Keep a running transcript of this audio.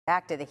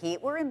Back to the heat.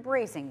 We're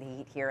embracing the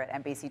heat here at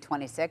NBC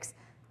 26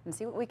 and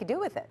see what we can do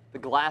with it. The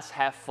glass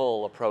half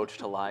full approach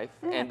to life.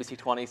 NBC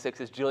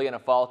 26's Juliana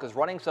Falk is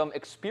running some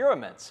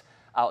experiments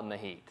out in the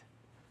heat.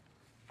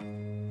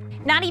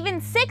 Not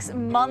even 6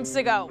 months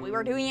ago, we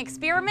were doing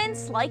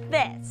experiments like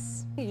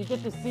this. You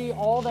get to see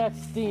all that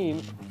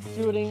steam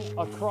shooting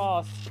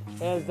across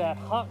as that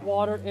hot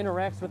water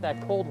interacts with that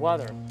cold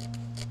weather.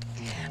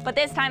 But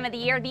this time of the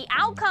year, the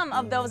outcome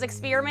of those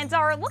experiments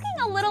are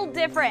looking a little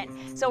different.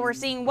 So we're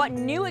seeing what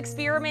new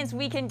experiments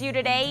we can do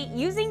today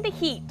using the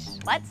heat.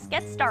 Let's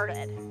get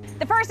started.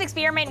 The first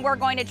experiment we're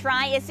going to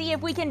try is see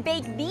if we can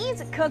bake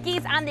these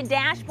cookies on the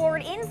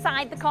dashboard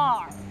inside the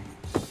car.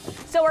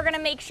 So we're gonna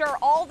make sure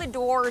all the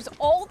doors,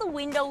 all the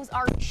windows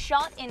are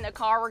shut in the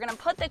car. We're gonna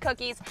put the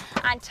cookies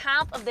on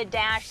top of the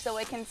dash so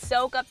it can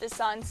soak up the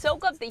sun,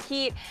 soak up the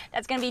heat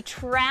that's gonna be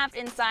trapped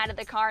inside of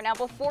the car. Now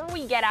before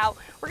we get out,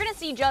 we're gonna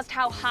see just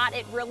how hot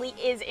it really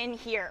is in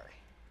here.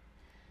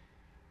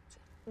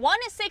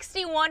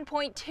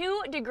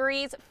 161.2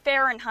 degrees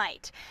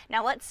Fahrenheit.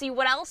 Now let's see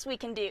what else we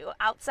can do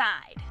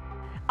outside.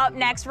 Up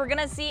next, we're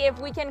gonna see if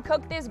we can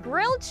cook this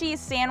grilled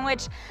cheese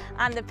sandwich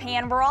on the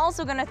pan. We're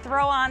also gonna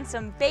throw on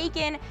some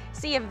bacon,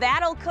 see if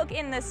that'll cook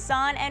in the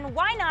sun, and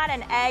why not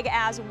an egg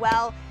as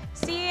well.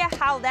 See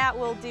how that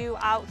will do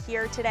out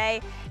here today.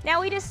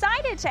 Now we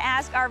decided to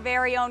ask our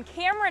very own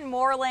Cameron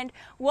Moreland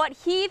what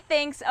he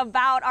thinks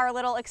about our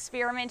little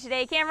experiment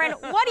today. Cameron,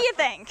 what do you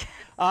think?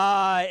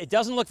 It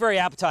doesn't look very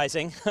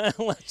appetizing.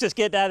 Let's just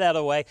get that out of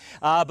the way.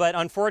 But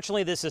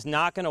unfortunately, this is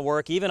not going to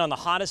work. Even on the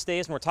hottest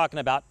days, and we're talking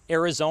about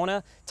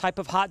Arizona type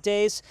of hot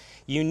days,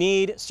 you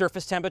need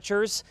surface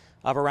temperatures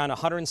of around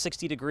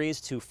 160 degrees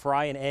to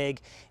fry an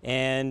egg.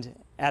 And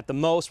at the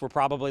most, we're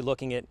probably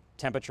looking at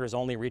temperatures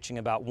only reaching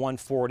about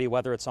 140,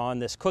 whether it's on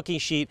this cookie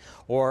sheet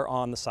or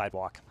on the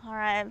sidewalk. All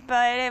right,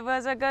 but it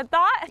was a good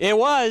thought. It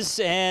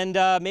was, and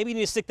maybe you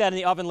need to stick that in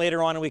the oven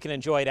later on and we can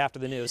enjoy it after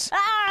the news.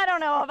 I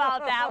don't know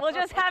about that. We'll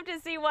just have to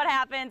see what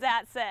happens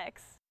at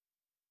 6.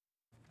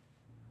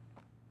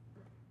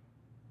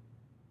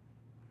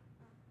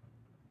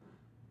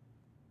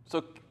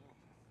 So,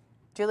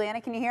 Juliana,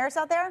 can you hear us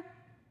out there?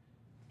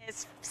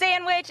 This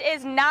sandwich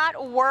is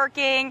not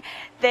working.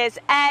 This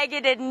egg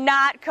did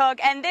not cook,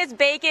 and this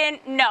bacon,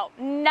 no,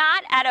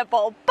 not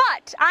edible.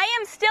 But I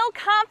am still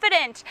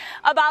confident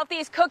about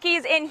these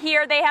cookies in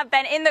here. They have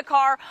been in the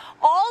car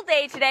all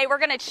day today. We're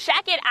gonna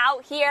check it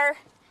out here.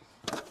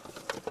 Honestly,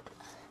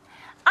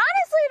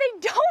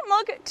 they don't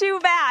look too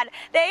bad.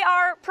 They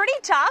are pretty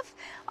tough.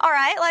 All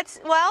right,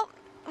 well,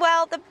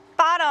 the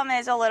bottom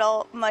is a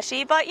little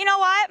mushy, but you know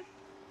what?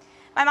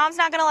 My mom's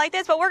not gonna like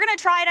this, but we're gonna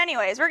try it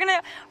anyways. We're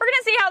gonna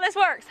see how this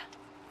works.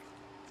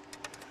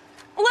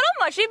 A little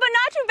mushy, but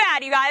not too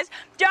bad, you guys.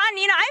 John,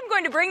 Nina, I'm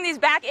going to bring these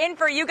back in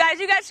for you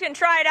guys. You guys can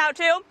try it out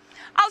too.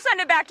 I'll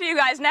send it back to you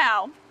guys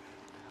now.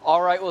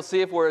 all right, we'll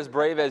see if we're as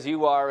brave as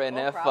you are and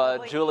if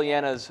probably.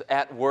 Juliana's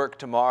at work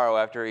tomorrow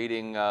after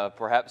eating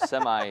perhaps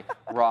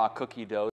semi-raw cookie dough.